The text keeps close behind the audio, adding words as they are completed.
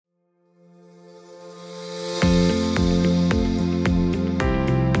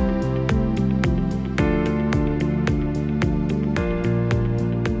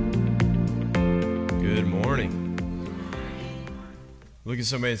at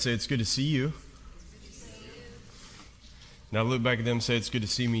somebody and say, it's good to see you. Now look back at them and say, it's good to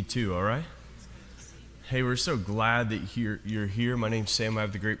see me too, all right? Hey, we're so glad that you're here. My name's Sam. I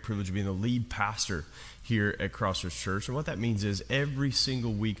have the great privilege of being the lead pastor here at Crossroads Church. And what that means is every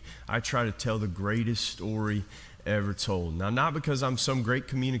single week I try to tell the greatest story ever told. Now, not because I'm some great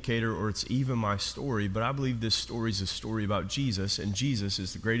communicator or it's even my story, but I believe this story is a story about Jesus, and Jesus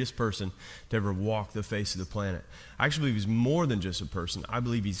is the greatest person to ever walk the face of the planet. I actually believe he's more than just a person. I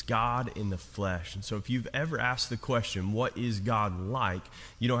believe he's God in the flesh. And so if you've ever asked the question, what is God like,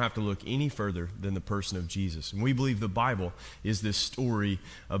 you don't have to look any further than the person of Jesus. And we believe the Bible is this story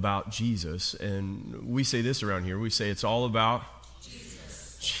about Jesus. And we say this around here. We say it's all about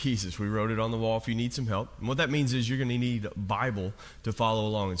Jesus. We wrote it on the wall if you need some help. And what that means is you're going to need a Bible to follow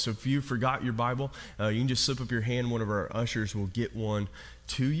along. And so if you forgot your Bible, you can just slip up your hand. One of our ushers will get one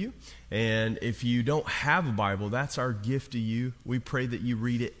to you. And if you don't have a Bible, that's our gift to you. We pray that you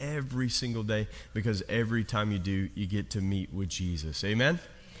read it every single day, because every time you do, you get to meet with Jesus. Amen?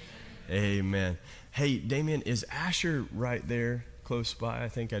 Amen. Hey, Damien, is Asher right there close by? I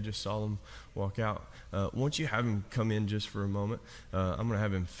think I just saw him walk out. Won't you have him come in just for a moment? I'm going to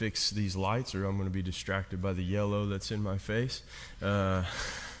have him fix these lights, or I'm going to be distracted by the yellow that's in my face. We'll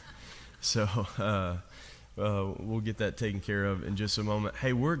get that taken care of in just a moment.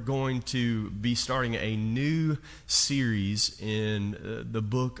 Hey, we're going to be starting a new series in the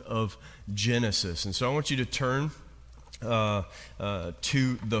book of Genesis. And so I want you to turn to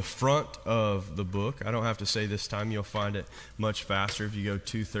the front of the book. I don't have to say this time. You'll find it much faster if you go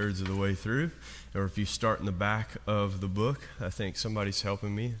 2/3 of the way through, or if you start in the back of the book. I think somebody's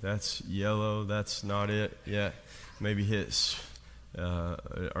helping me. That's yellow. That's not it yet. Maybe hits.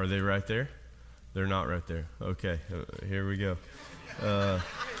 Are they right there? They're not right there. Okay, here we go.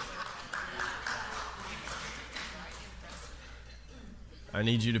 I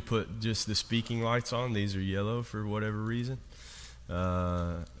need you to put just the speaking lights on. These are yellow for whatever reason.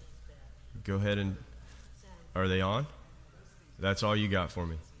 Go ahead and... Are they on? That's all you got for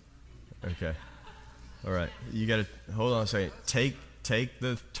me? Okay. All right. You got to... Hold on a second. Take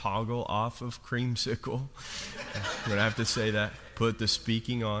the toggle off of Creamsicle. I'm going to have to say that. Put the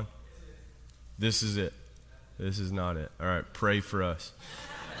speaking on. This is it. This is not it. All right. Pray for us.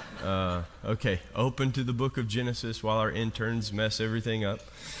 Okay, open to the book of Genesis while our interns mess everything up.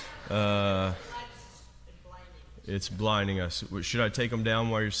 It's blinding us. Should I take them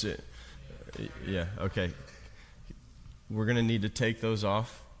down while you're sitting? Yeah, okay. We're going to need to take those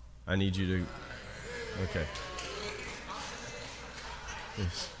off. I need you to... Okay.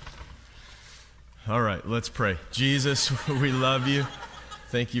 Yes. All right, let's pray. Jesus, we love you.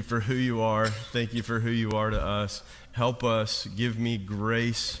 Thank you for who you are. Thank you for who you are to us. Help us. Give me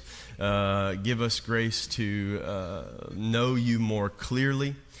grace. Give us grace to know you more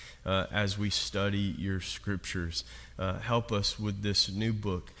clearly as we study your scriptures. Help us with this new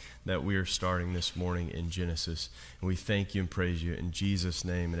book that we are starting this morning in Genesis. And we thank you and praise you in Jesus'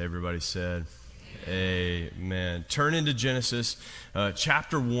 name. And everybody said, Amen. Turn into Genesis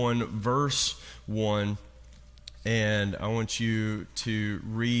chapter 1, verse 1. And I want you to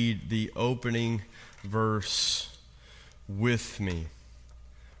read the opening verse with me.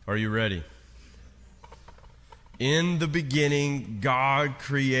 Are you ready? In the beginning, God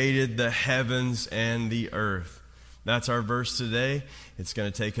created the heavens and the earth. That's our verse today. It's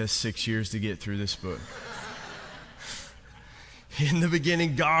going to take us 6 years to get through this book. In the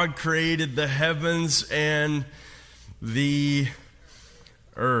beginning, God created the heavens and the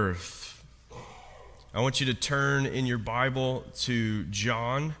earth. I want you to turn in your Bible to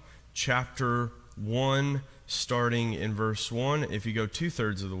John chapter 1, starting in verse 1. If you go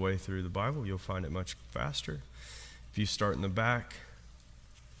 2/3 of the way through the Bible, you'll find it much faster. If you start in the back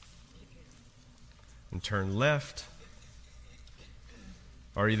and turn left.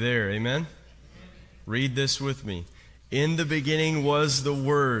 Are you there? Amen? Read this with me. In the beginning was the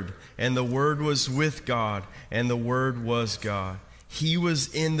Word, and the Word was with God, and the Word was God. He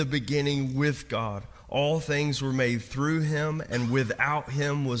was in the beginning with God. All things were made through him, and without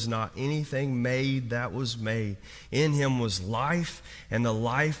him was not anything made that was made. In him was life, and the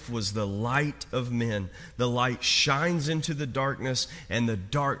life was the light of men. The light shines into the darkness, and the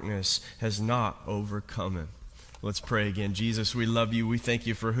darkness has not overcome it. Let's pray again. Jesus, we love you. We thank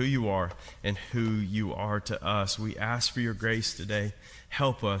you for who you are and who you are to us. We ask for your grace today.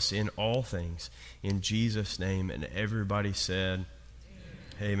 Help us in all things. In Jesus' name. And everybody said...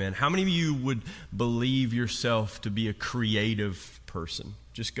 Amen. How many of you would believe yourself to be a creative person?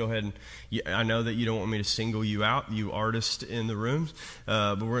 Just go ahead and, I know that you don't want me to single you out, you artists in the rooms,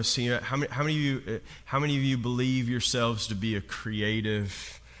 but we're going to see how many of you believe yourselves to be a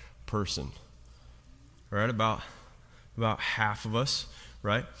creative person? All right, about half of us,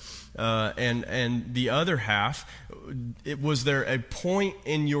 right? And the other half, was there a point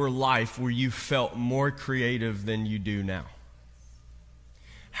in your life where you felt more creative than you do now?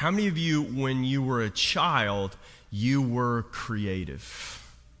 How many of you, when you were a child, you were creative?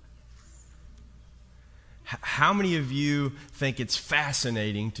 How many of you think it's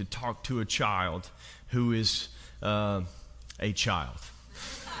fascinating to talk to a child who is a child?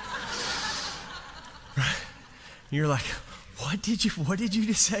 Right? You're like, what did you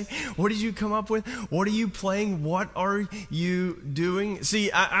just say? What did you come up with? What are you playing? What are you doing?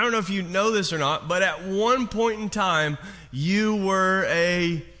 See, I don't know if you know this or not, but at one point in time, you were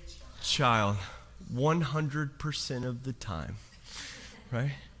a child. 100% of the time.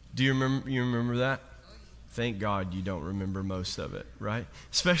 Right? Do you remember that? Thank God you don't remember most of it, right?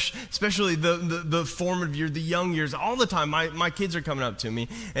 Especially the formative years, the young years. All the time, my kids are coming up to me,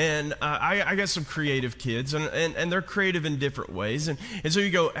 and I got some creative kids, and they're creative in different ways. And so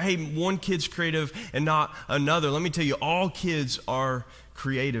you go, hey, one kid's creative and not another. Let me tell you, all kids are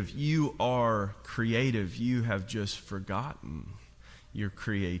creative. You are creative. You have just forgotten your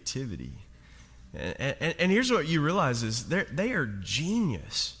creativity. And here's what you realize is they are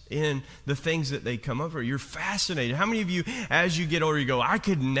genius in the things that they come up with. You're fascinated. How many of you, as you get older, you go, I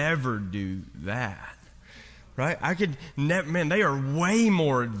could never do that? Right? I could never, man, they are way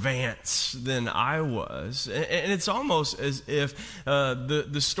more advanced than I was. And it's almost as if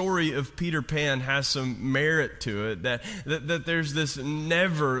the story of Peter Pan has some merit to it, that there's this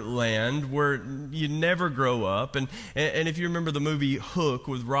Neverland where you never grow up. And if you remember the movie Hook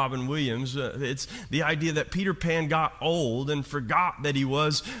with Robin Williams, it's the idea that Peter Pan got old and forgot that he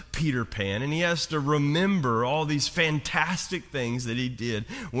was Peter Pan. And he has to remember all these fantastic things that he did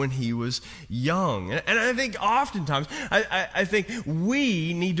when he was young. And I think oftentimes, I think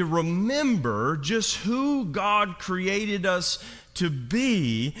we need to remember just who God created us to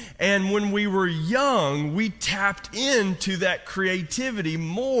be, and when we were young, we tapped into that creativity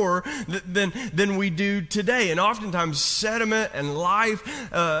more than we do today. And oftentimes, sediment and life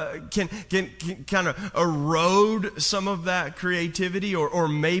can kind of erode some of that creativity, or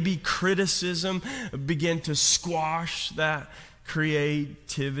maybe criticism begin to squash that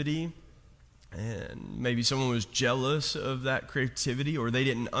creativity. And maybe someone was jealous of that creativity, or they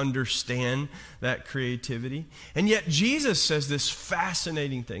didn't understand that creativity. And yet Jesus says this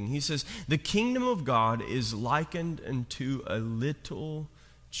fascinating thing. He says, the kingdom of God is likened unto a little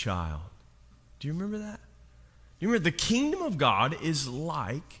child. Do you remember that? Do you remember the kingdom of God is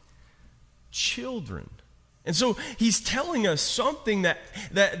like children? And so he's telling us something that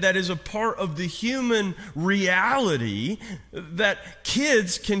is a part of the human reality, that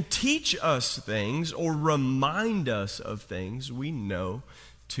kids can teach us things or remind us of things we know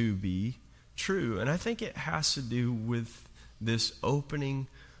to be true. And I think it has to do with this opening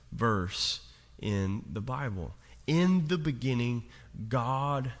verse in the Bible. In the beginning,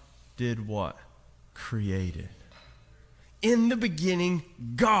 God did what? Created. In the beginning,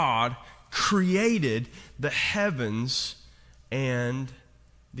 God created the heavens and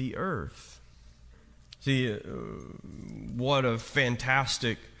the earth. See, what a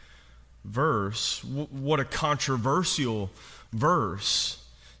fantastic verse. What a controversial verse.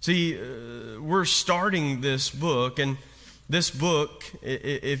 See, we're starting this book, and this book,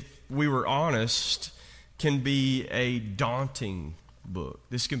 if we were honest, can be a daunting book.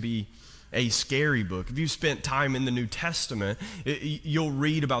 This can be a scary book. If you've spent time in the New Testament, you'll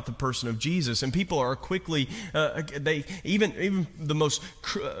read about the person of Jesus, and people are quickly, even the most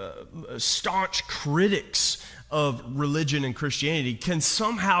staunch critics of religion and Christianity can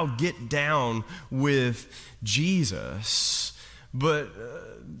somehow get down with Jesus. But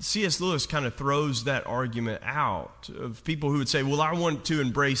C.S. Lewis kind of throws that argument out of people who would say, well, I want to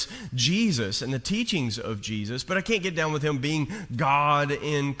embrace Jesus and the teachings of Jesus, but I can't get down with him being God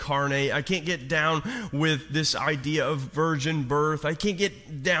incarnate. I can't get down with this idea of virgin birth. I can't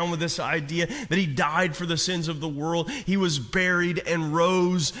get down with this idea that he died for the sins of the world. He was buried and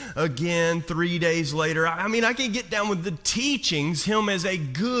rose again 3 days later. I mean, I can get down with the teachings, him as a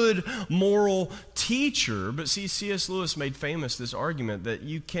good moral teacher. But see, C.S. Lewis made famous this argument that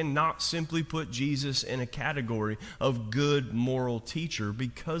you cannot simply put Jesus in a category of good moral teacher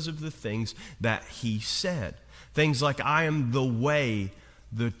because of the things that he said. Things like, I am the way,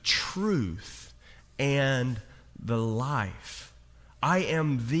 the truth, and the life. I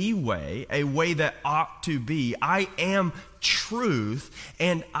am the way, a way that ought to be. I am truth,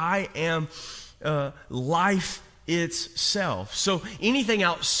 and I am life itself. So anything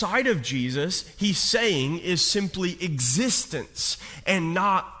outside of Jesus, he's saying, is simply existence and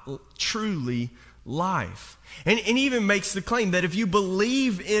not truly life. And even makes the claim that if you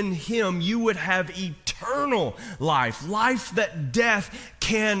believe in him, you would have eternal life, life that death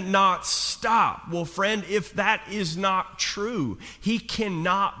cannot stop. Well, friend, if that is not true, he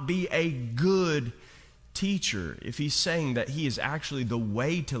cannot be a good teacher. If he's saying that he is actually the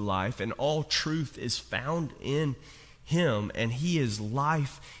way to life and all truth is found in him and he is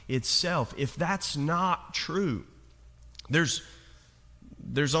life itself, if that's not true,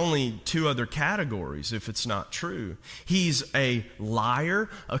 there's only two other categories if it's not true. He's a liar,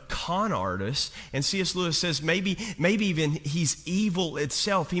 a con artist, and C.S. Lewis says maybe even he's evil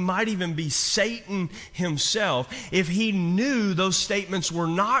itself. He might even be Satan himself. If he knew those statements were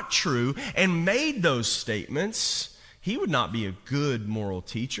not true and made those statements, he would not be a good moral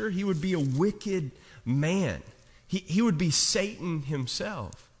teacher. He would be a wicked man. He would be Satan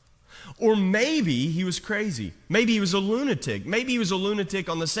himself. Or maybe he was crazy. Maybe he was a lunatic. Maybe he was a lunatic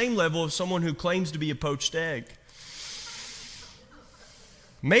on the same level of someone who claims to be a poached egg.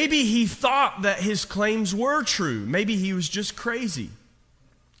 Maybe he thought that his claims were true. Maybe he was just crazy.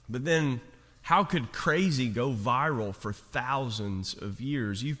 But then, how could crazy go viral for thousands of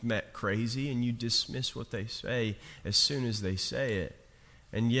years? You've met crazy and you dismiss what they say as soon as they say it.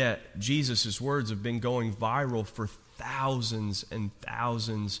 And yet, Jesus' words have been going viral for thousands and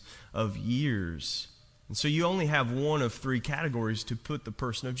thousands of years. And so you only have one of three categories to put the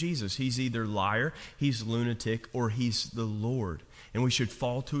person of Jesus. He's either liar, he's lunatic, or he's the Lord. And we should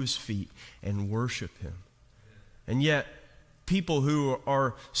fall to his feet and worship him. And yet, people who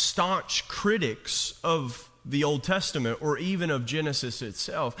are staunch critics of the Old Testament or even of Genesis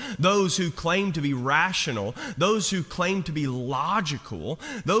itself, those who claim to be rational, those who claim to be logical,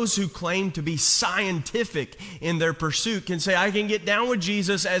 those who claim to be scientific in their pursuit can say, I can get down with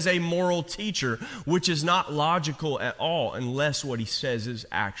Jesus as a moral teacher, which is not logical at all unless what he says is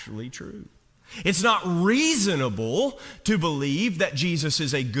actually true. It's not reasonable to believe that Jesus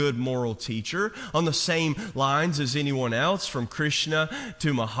is a good moral teacher on the same lines as anyone else, from Krishna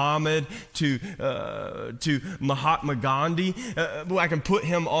to Muhammad to Mahatma Gandhi. I can put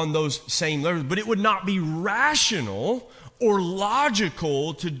him on those same levels, but it would not be rational or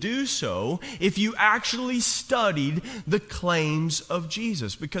logical to do so if you actually studied the claims of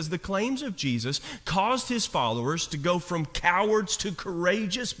Jesus. Because the claims of Jesus caused his followers to go from cowards to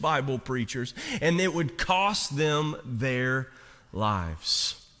courageous Bible preachers, and it would cost them their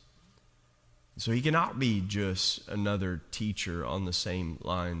lives. So he cannot be just another teacher on the same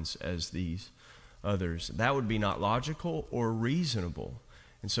lines as these others. That would be not logical or reasonable.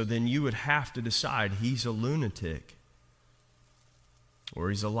 And so then you would have to decide he's a lunatic, or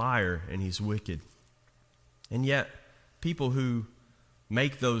he's a liar and he's wicked. And yet, people who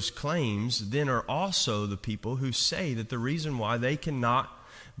make those claims then are also the people who say that the reason why they cannot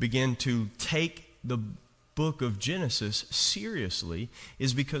begin to take the book of Genesis seriously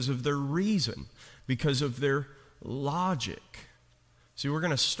is because of their reason, because of their logic. See, we're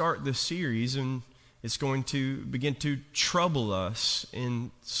going to start this series, and it's going to begin to trouble us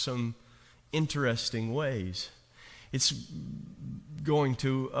in some interesting ways. It's going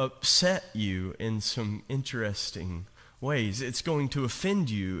to upset you in some interesting ways. It's going to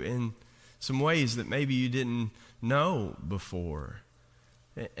offend you in some ways that maybe you didn't know before.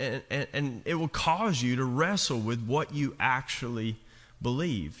 And it will cause you to wrestle with what you actually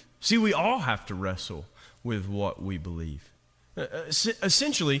believe. See, we all have to wrestle with what we believe.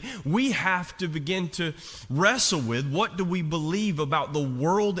 Essentially, we have to begin to wrestle with what do we believe about the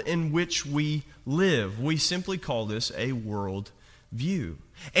world in which we live. We simply call this a world view.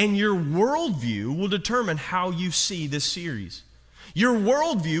 And your worldview will determine how you see this series. Your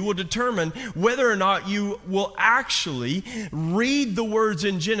worldview will determine whether or not you will actually read the words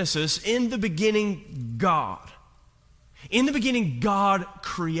in Genesis, in the beginning, God. In the beginning, God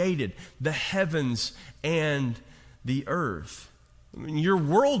created the heavens and the earth. I mean, your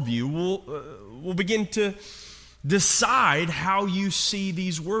worldview will begin to decide how you see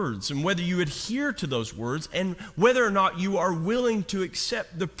these words and whether you adhere to those words and whether or not you are willing to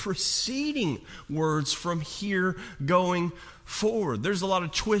accept the preceding words from here going forward. There's a lot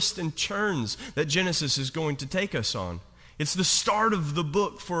of twists and turns that Genesis is going to take us on. It's the start of the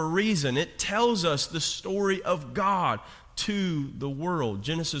book for a reason. It tells us the story of God to the world,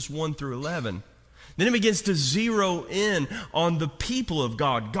 Genesis 1 through 11. Then it begins to zero in on the people of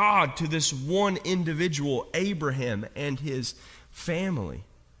God, God to this one individual, Abraham and his family.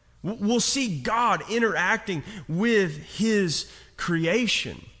 We'll see God interacting with his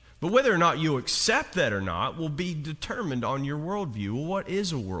creation. But whether or not you accept that or not will be determined on your worldview. Well, what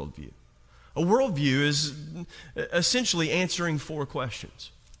is a worldview? A worldview is essentially answering 4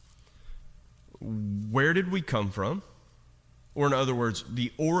 questions. Where did we come from? Or in other words,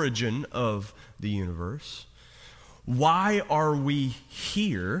 the origin of the universe. Why are we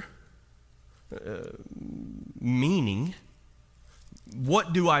here? Meaning,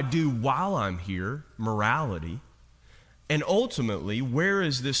 what do I do while I'm here? Morality. And ultimately, where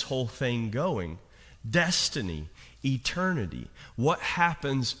is this whole thing going? Destiny, eternity. What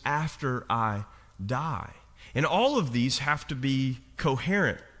happens after I die? And all of these have to be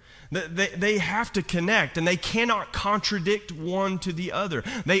coherent. They have to connect, and they cannot contradict one to the other.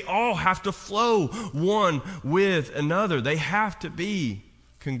 They all have to flow one with another. They have to be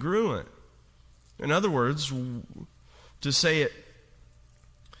congruent. In other words, to say it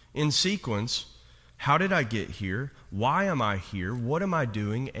in sequence, how did I get here? Why am I here? What am I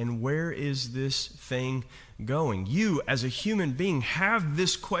doing? And where is this thing going? You, as a human being, have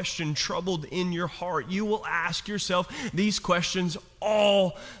this question troubled in your heart. You will ask yourself these questions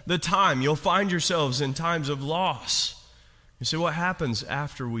all the time. You'll find yourselves in times of loss. You say, what happens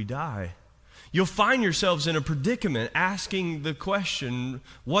after we die? You'll find yourselves in a predicament asking the question,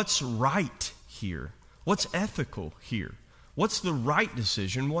 what's right here? What's ethical here? What's the right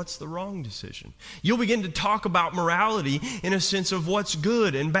decision? What's the wrong decision? You'll begin to talk about morality in a sense of what's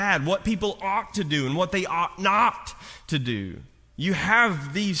good and bad, what people ought to do and what they ought not to do. You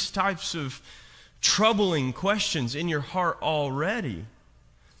have these types of troubling questions in your heart already.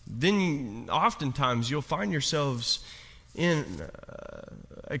 Then oftentimes you'll find yourselves in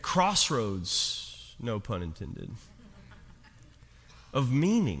a crossroads, no pun intended, of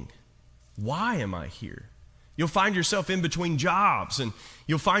meaning. Why am I here? You'll find yourself in between jobs, and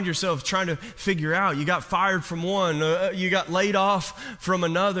you'll find yourself trying to figure out, you got fired from one, you got laid off from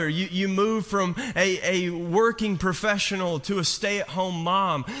another, you moved from a working professional to a stay-at-home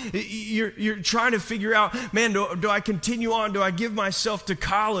mom. You're trying to figure out, man, do I continue on? Do I give myself to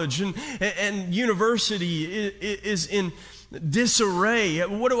college? And university is in disarray.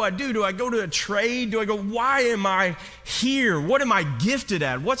 What do I do? Do I go to a trade? Do I go, why am I here? What am I gifted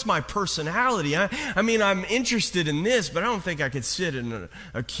at? What's my personality? I mean, I'm interested in this, but I don't think I could sit in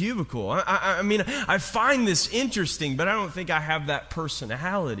a cubicle. I mean, I find this interesting, but I don't think I have that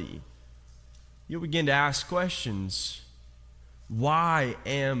personality. You'll begin to ask questions. Why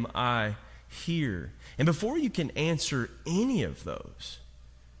am I here? And before you can answer any of those,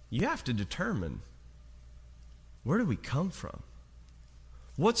 you have to determine, where do we come from?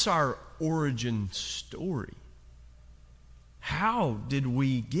 What's our origin story? How did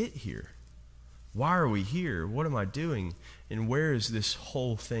we get here? Why are we here? What am I doing? And where is this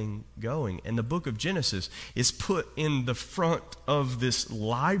whole thing going? And the book of Genesis is put in the front of this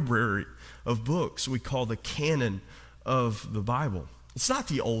library of books we call the canon of the Bible. It's not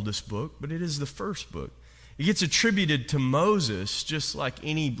the oldest book, but it is the first book. It gets attributed to Moses, just like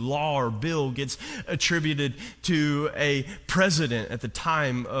any law or bill gets attributed to a president at the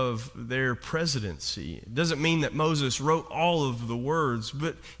time of their presidency. It doesn't mean that Moses wrote all of the words,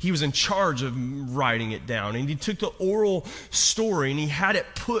 but he was in charge of writing it down. And he took the oral story and he had it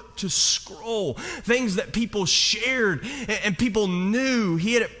put to scroll. Things that people shared and people knew,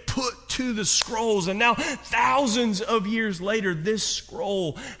 he had it put to the scrolls. And now, thousands of years later, this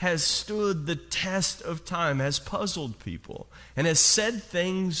scroll has stood the test of time, has puzzled people, and has said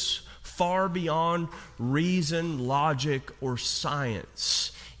things far beyond reason, logic, or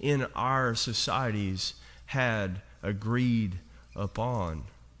science in our societies had agreed upon.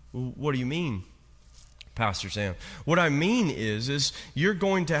 What do you mean, Pastor Sam? What I mean is you're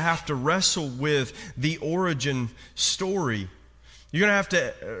going to have to wrestle with the origin story. You're going to have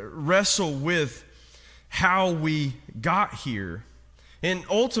to wrestle with how we got here. And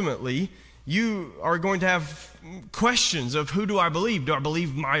ultimately, you are going to have questions of, who do I believe? Do I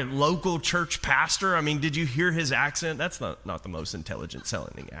believe my local church pastor? I mean, did you hear his accent? That's not the most intelligent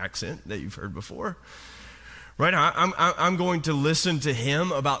sounding accent that you've heard before. Right? I'm going to listen to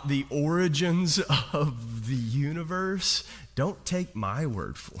him about the origins of the universe. Don't take my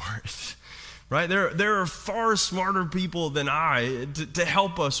word for it. Right? There are far smarter people than I to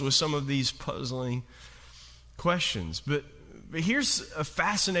help us with some of these puzzling questions. But here's a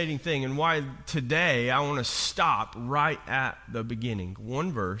fascinating thing, and why today I want to stop right at the beginning.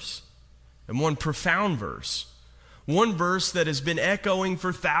 One verse, and one profound verse. One verse that has been echoing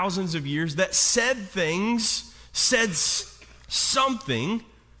for thousands of years, that said something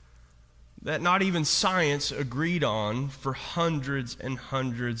that not even science agreed on for hundreds and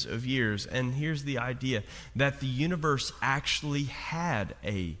hundreds of years. And here's the idea, that the universe actually had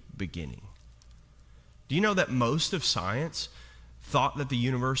a beginning. Do you know that most of science thought that the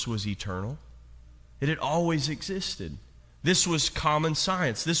universe was eternal? It had always existed. This was common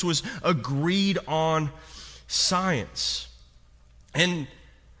science. This was agreed on science. And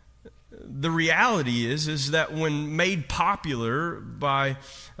the reality is that when made popular by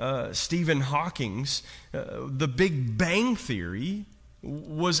Stephen Hawking, the Big Bang Theory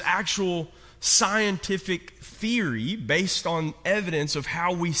was actual scientific theory based on evidence of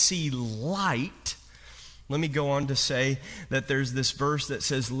how we see light. Let me go on to say that there's this verse that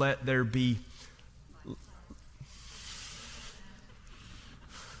says, "Let there be."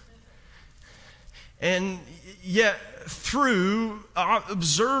 And yet, through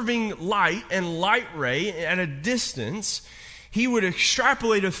observing light and light ray at a distance, he would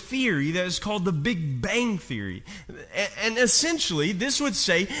extrapolate a theory that is called the Big Bang Theory. And essentially, this would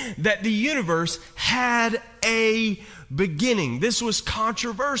say that the universe had a beginning. This was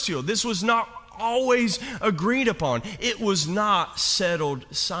controversial. This was not always agreed upon. It was not settled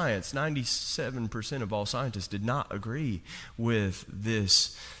science. 97% of all scientists did not agree with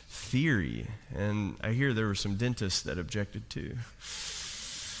this theory. And I hear there were some dentists that objected too.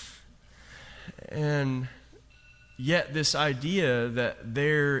 And yet this idea that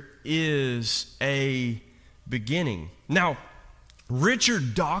there is a beginning. Now,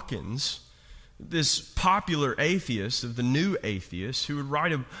 Richard Dawkins, this popular atheist of the New Atheists, who would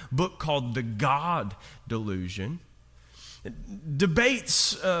write a book called The God Delusion,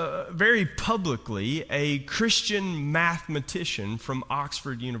 debates very publicly a Christian mathematician from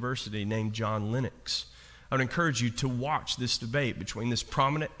Oxford University named John Lennox. I would encourage you to watch this debate between this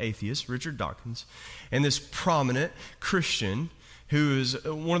prominent atheist, Richard Dawkins, and this prominent Christian who is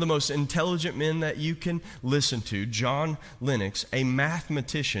one of the most intelligent men that you can listen to, John Lennox, a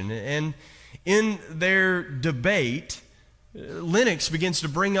mathematician. And in their debate, Lennox begins to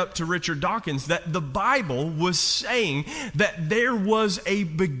bring up to Richard Dawkins that the Bible was saying that there was a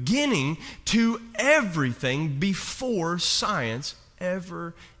beginning to everything before science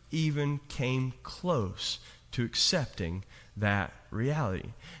ever even came close to accepting that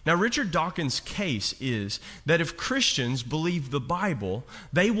reality. Now, Richard Dawkins' case is that if Christians believe the Bible,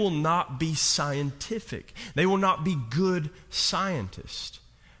 they will not be scientific. They will not be good scientists.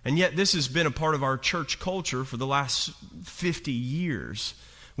 And yet this has been a part of our church culture for the last 50 years.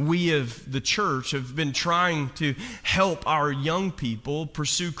 We of the church have been trying to help our young people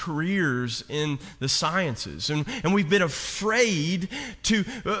pursue careers in the sciences. And we've been afraid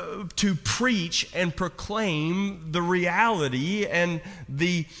to preach and proclaim the reality and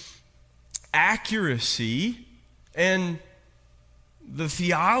the accuracy and the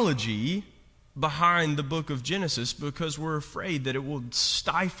theology behind the book of Genesis, because we're afraid that it will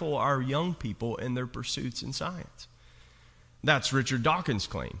stifle our young people in their pursuits in science. That's Richard Dawkins'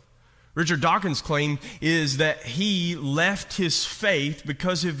 claim. Richard Dawkins' claim is that he left his faith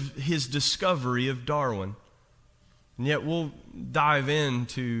because of his discovery of Darwin. And yet we'll dive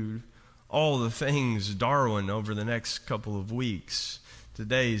into all the things Darwin over the next couple of weeks.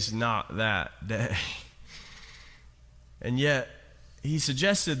 Today's not that day. And yet he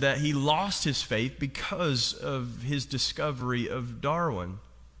suggested that he lost his faith because of his discovery of Darwin.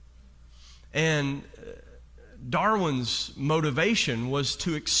 And Darwin's motivation was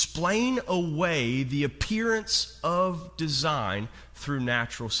to explain away the appearance of design through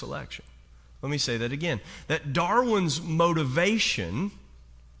natural selection. Let me say that again. That Darwin's motivation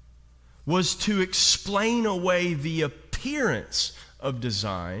was to explain away the appearance of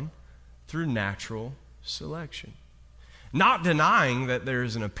design through natural selection. Not denying that there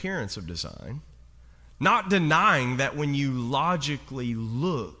is an appearance of design. Not denying that when you logically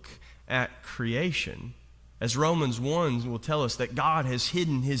look at creation, as Romans 1 will tell us, that God has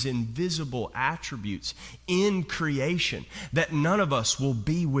hidden his invisible attributes in creation, that none of us will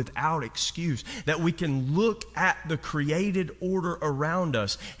be without excuse, that we can look at the created order around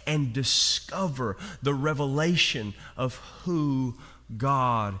us and discover the revelation of who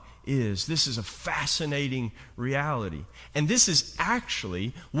God is. This is a fascinating reality. And this is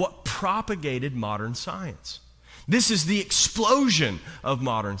actually what propagated modern science. This is the explosion of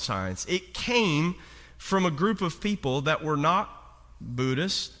modern science. It came from a group of people that were not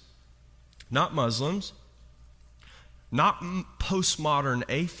Buddhists, not Muslims, not postmodern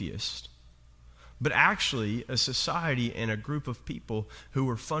atheists, but actually a society and a group of people who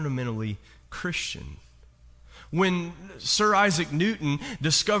were fundamentally Christian. When Sir Isaac Newton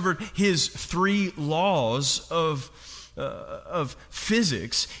discovered his 3 laws of of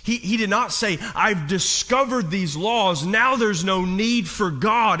physics. He did not say, I've discovered these laws, now there's no need for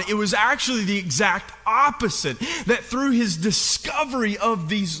God. It was actually the exact opposite, that through his discovery of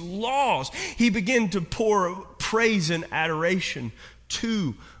these laws, he began to pour praise and adoration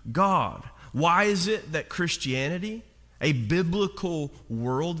to God. Why is it that Christianity, a biblical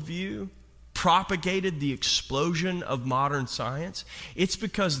worldview, propagated the explosion of modern science? It's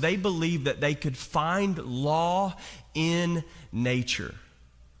because they believed that they could find law in nature,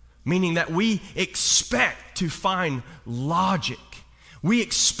 meaning that we expect to find logic. We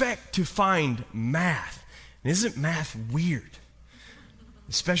expect to find math. And isn't math weird?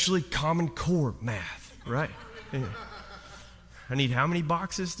 Especially Common Core math, right? Yeah. I need how many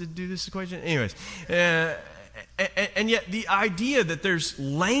boxes to do this equation? Anyways, and yet the idea that there's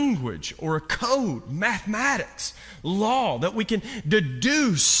language or a code, mathematics, law, that we can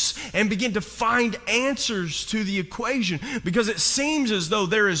deduce and begin to find answers to the equation, because it seems as though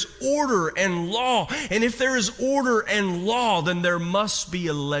there is order and law. And if there is order and law, then there must be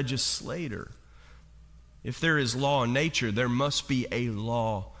a legislator. If there is law in nature, there must be a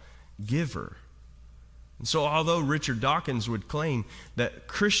lawgiver. And so although Richard Dawkins would claim that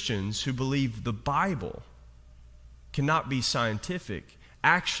Christians who believe the Bible cannot be scientific,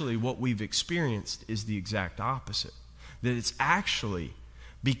 actually what we've experienced is the exact opposite. That it's actually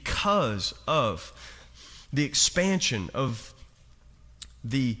because of the expansion of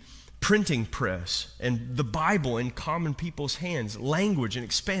the printing press and the Bible in common people's hands, language and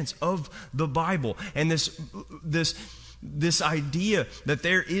expanse of the Bible, and this idea that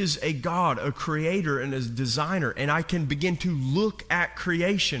there is a God, a creator and a designer, and I can begin to look at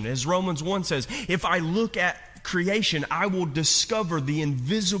creation. As Romans 1 says, if I look at creation, I will discover the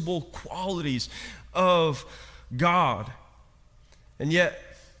invisible qualities of God. And yet,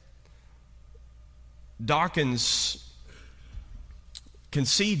 Dawkins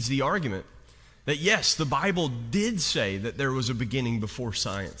concedes the argument that yes, the Bible did say that there was a beginning before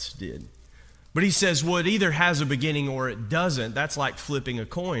science did. But he says, well, it either has a beginning or it doesn't. That's like flipping a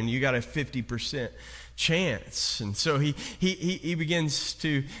coin. You got a 50% chance. And so he begins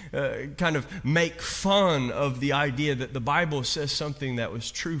to kind of make fun of the idea that the Bible says something that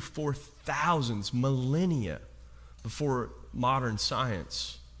was true for thousands, millennia before modern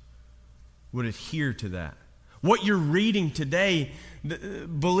science would adhere to that. What you're reading today, the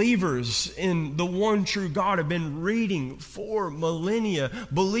believers in the one true God have been reading for millennia,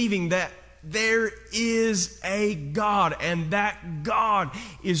 believing that there is a God, and that God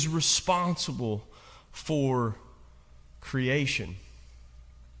is responsible for creation.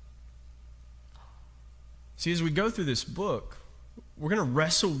 See, as we go through this book, we're going to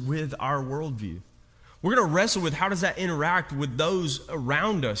wrestle with our worldview. We're going to wrestle with how does that interact with those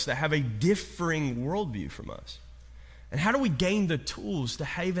around us that have a differing worldview from us. And how do we gain the tools to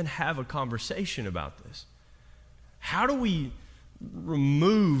even have a conversation about this? How do we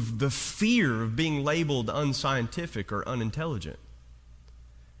remove the fear of being labeled unscientific or unintelligent?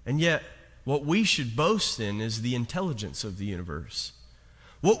 And yet, what we should boast in is the intelligence of the universe.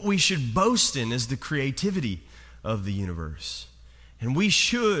 What we should boast in is the creativity of the universe. And we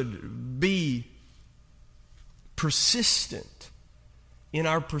should be persistent in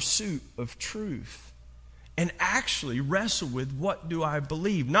our pursuit of truth and actually wrestle with, what do I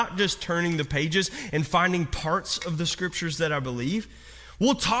believe? Not just turning the pages and finding parts of the scriptures that I believe.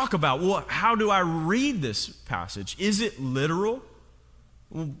 We'll talk about, well, how do I read this passage? Is it literal?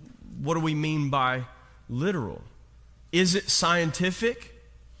 Well, what do we mean by literal? Is it scientific?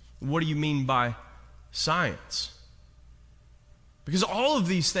 What do you mean by science? Because all of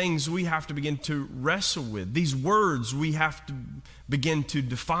these things we have to begin to wrestle with. These words we have to begin to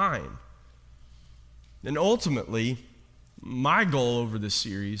define. And ultimately, my goal over this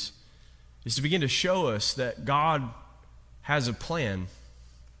series is to begin to show us that God has a plan,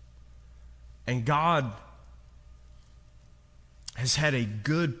 and God has had a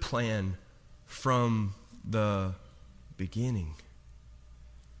good plan from the beginning.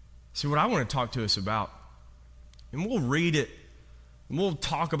 See, what I want to talk to us about, and we'll read it, and we'll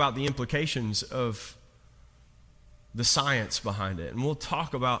talk about the implications of the science behind it, and we'll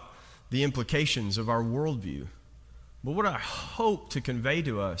talk about the implications of our worldview. But what I hope to convey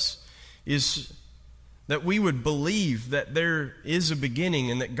to us is that we would believe that there is a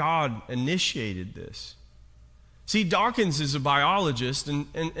beginning and that God initiated this. See, Dawkins is a biologist,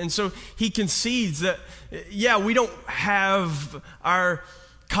 and so he concedes that, yeah, we don't have our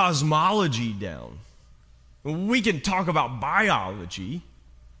cosmology down. We can talk about biology,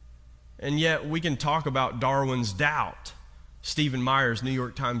 and yet we can talk about Darwin's doubt, Stephen Meyer's New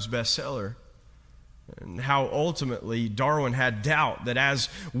York Times bestseller. And how ultimately Darwin had doubt that as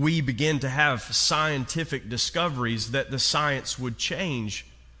we begin to have scientific discoveries that the science would change,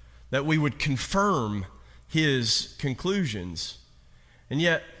 that we would confirm his conclusions. And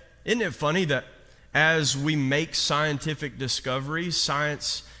yet, isn't it funny that as we make scientific discoveries,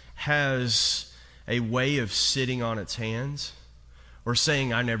 science has a way of sitting on its hands or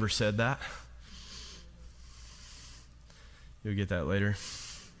saying, "I never said that"? You'll get that later.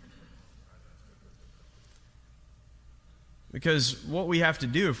 Because what we have to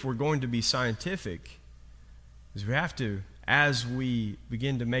do if we're going to be scientific is we have to, as we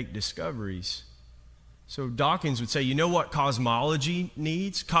begin to make discoveries. So Dawkins would say, you know what cosmology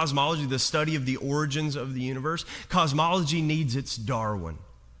needs? Cosmology, the study of the origins of the universe. Cosmology needs its Darwin.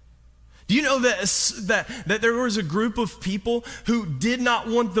 Do you know that there was a group of people who did not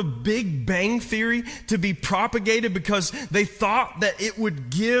want the Big Bang Theory to be propagated because they thought that it would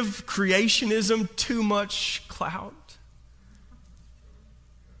give creationism too much clout?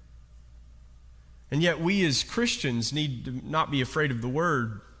 And yet we as Christians need to not be afraid of the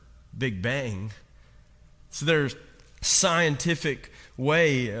word Big Bang. So there's a scientific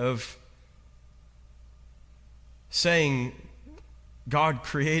way of saying God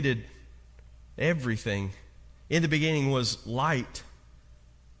created everything. In the beginning was light.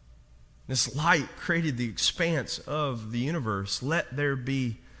 This light created the expanse of the universe. Let there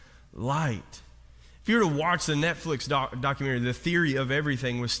be light. If you were to watch the Netflix documentary, The Theory of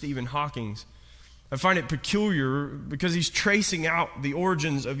Everything with Stephen Hawking, I find it peculiar because he's tracing out the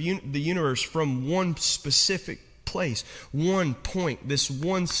origins of the universe from one specific place, one point, this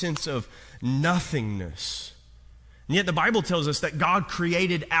one sense of nothingness. And yet the Bible tells us that God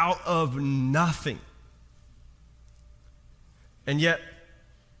created out of nothing. And yet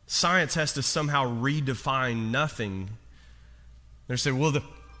science has to somehow redefine nothing. They say, well,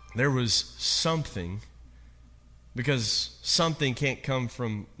 there was something, because something can't come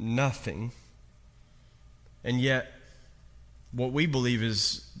from nothing. And yet, what we believe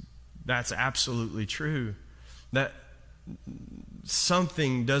is that's absolutely true. That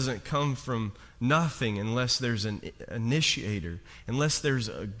something doesn't come from nothing unless there's an initiator, unless there's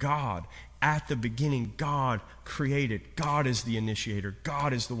a God. At the beginning, God created. God is the initiator.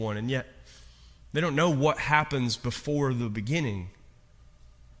 God is the one. And yet, they don't know what happens before the beginning.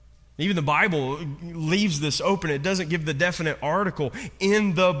 Even the Bible leaves this open. It doesn't give the definite article,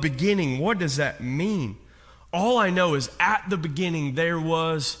 in the beginning. What does that mean? All I know is at the beginning there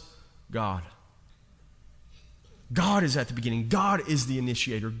was God. God is at the beginning. God is the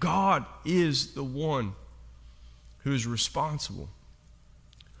initiator. God is the one who is responsible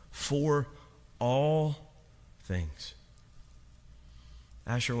for all things.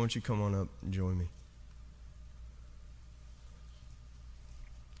 Asher, why don't you come on up and join me?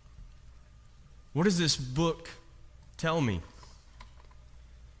 What does this book tell me?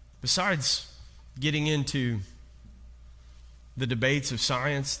 Besides getting into the debates of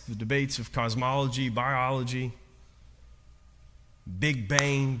science, the debates of cosmology, biology, Big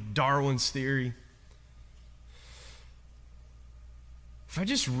Bang, Darwin's theory. If I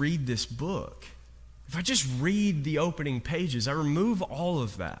just read this book, if I just read the opening pages, I remove all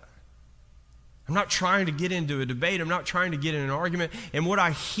of that. I'm not trying to get into a debate. I'm not trying to get in an argument. And what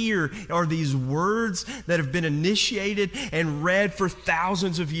I hear are these words that have been initiated and read for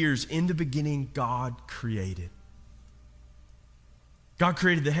thousands of years. In the beginning, God created. God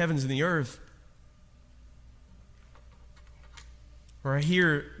created the heavens and the earth. Or I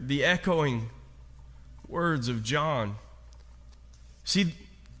hear the echoing words of John. See,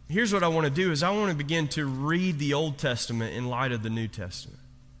 here's what I want to do is I want to begin to read the Old Testament in light of the New Testament.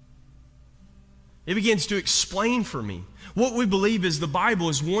 It begins to explain for me. What we believe is the Bible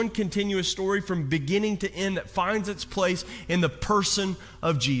is one continuous story from beginning to end that finds its place in the person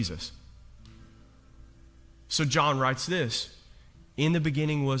of Jesus. So John writes this, in the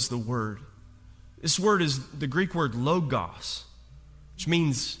beginning was the Word. This word is the Greek word logos, which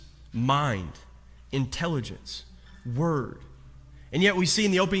means mind, intelligence, word. And yet we see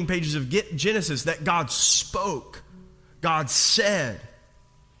in the opening pages of Genesis that God spoke, God said.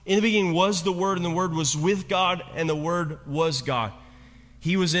 In the beginning was the Word, and the Word was with God, and the Word was God.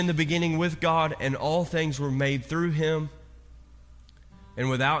 He was in the beginning with God, and all things were made through Him. And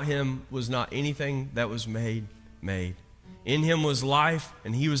without Him was not anything that was made. In Him was life,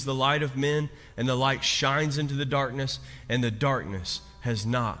 and He was the light of men, and the light shines into the darkness, and the darkness has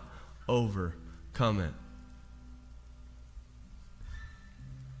not overcome it.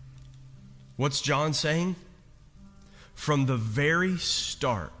 What's John saying? From the very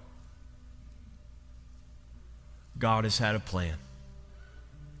start, God has had a plan.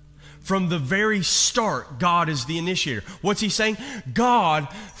 From the very start, God is the initiator. What's he saying? God,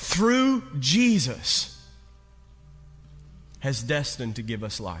 through Jesus, has destined to give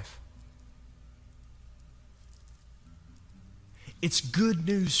us life. It's good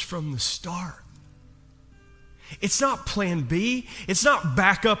news from the start. It's not plan B. It's not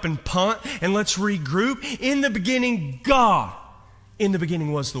back up and punt and let's regroup. In the beginning, God. In the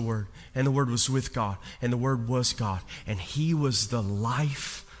beginning was the Word, and the Word was with God, and the Word was God, and He was the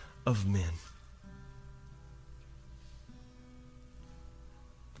life of men.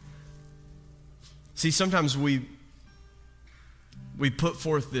 See, sometimes we put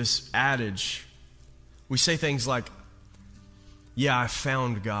forth this adage. We say things like, yeah, I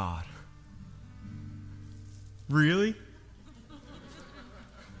found God. Really?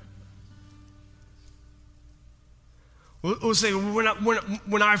 We'll say,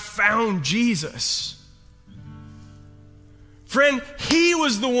 when I found Jesus. Friend, He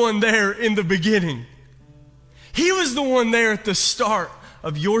was the one there in the beginning. He was the one there at the start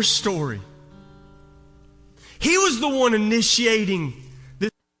of your story. He was the one initiating this.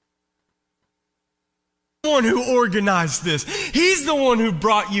 He's the one who organized this. He's the one who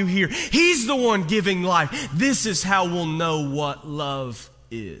brought you here. He's the one giving life. This is how we'll know what love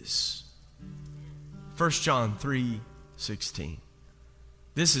is. 1 John 3:16.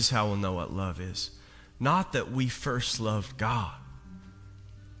 This is how we'll know what love is. Not that we first loved God,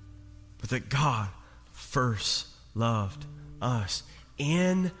 but that God first loved us.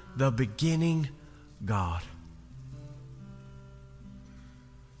 In the beginning, God.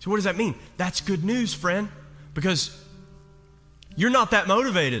 So what does that mean? That's good news, friend, because you're not that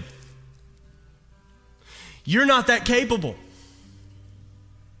motivated. You're not that capable.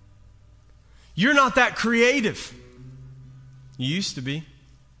 You're not that creative. You used to be.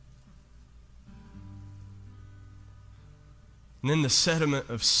 And then the sediment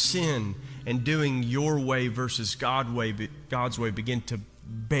of sin and doing your way versus God's way begin to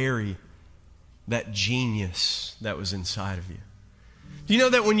bury that genius that was inside of you. Do you know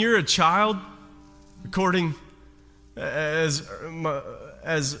that when you're a child, according as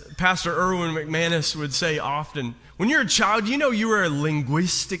Pastor Erwin McManus would say often, when you're a child, you know you are a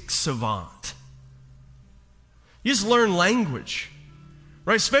linguistic savant. You just learn language,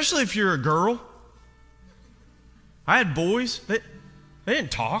 right? Especially if you're a girl. I had boys, they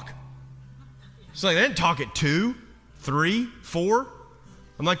didn't talk. It's like they didn't talk at 2, 3, 4.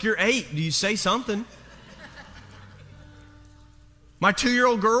 I'm like, you're 8. Do you say something? My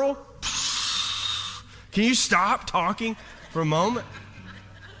 2-year-old girl, can you stop talking for a moment?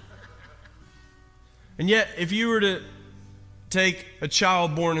 And yet, if you were to take a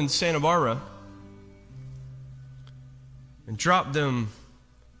child born in Santa Barbara and drop them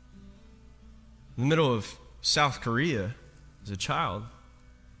in the middle of South Korea as a child,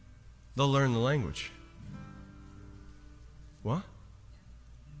 they'll learn the language. What?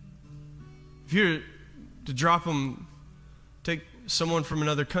 If you were to drop them, take someone from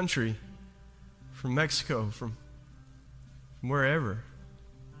another country, from Mexico, from wherever,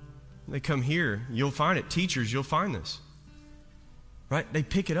 they come here, you'll find it. Teachers, you'll find this. Right? They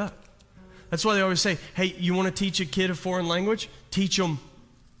pick it up. That's why they always say, hey, you want to teach a kid a foreign language? Teach them.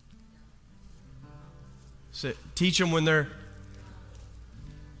 So teach them when they're...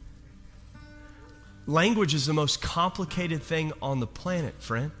 Language is the most complicated thing on the planet,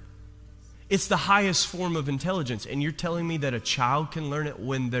 friend. It's the highest form of intelligence, and you're telling me that a child can learn it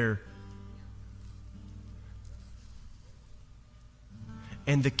when they're...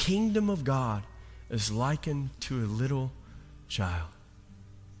 And the kingdom of God is likened to a little child.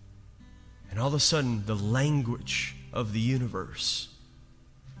 And all of a sudden, the language of the universe,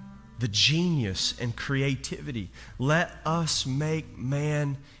 the genius and creativity, let us make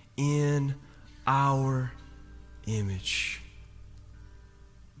man in our image.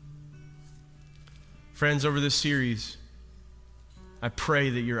 Friends, over this series, I pray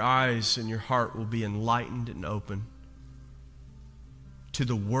that your eyes and your heart will be enlightened and open to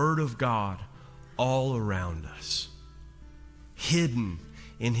the Word of God all around us, hidden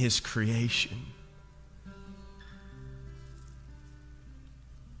in His creation.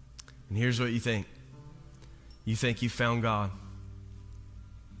 And here's what you think. You think you found God.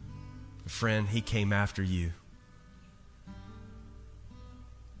 Friend, He came after you.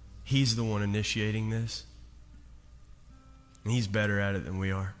 He's the one initiating this. And He's better at it than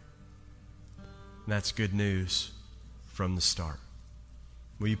we are. And that's good news from the start.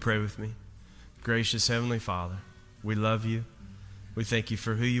 Will you pray with me? Gracious Heavenly Father, we love you. We thank you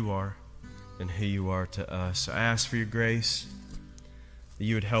for who you are and who you are to us. I ask for your grace, that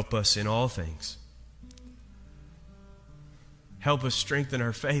you would help us in all things Help us strengthen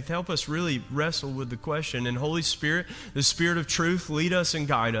our faith. Help us really wrestle with the question. And Holy Spirit, the Spirit of truth, lead us and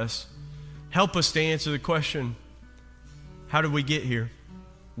guide us. Help us to answer the question, how did we get here?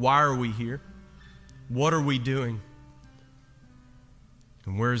 Why are we here? What are we doing?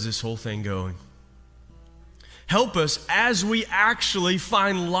 And where is this whole thing going? Help us as we actually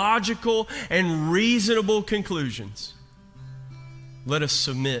find logical and reasonable conclusions. Let us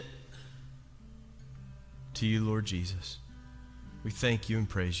submit to you, Lord Jesus. We thank you and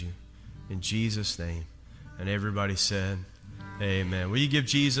praise you in Jesus' name. And everybody said, amen. Will you give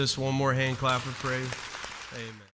Jesus one more hand clap of praise? Amen.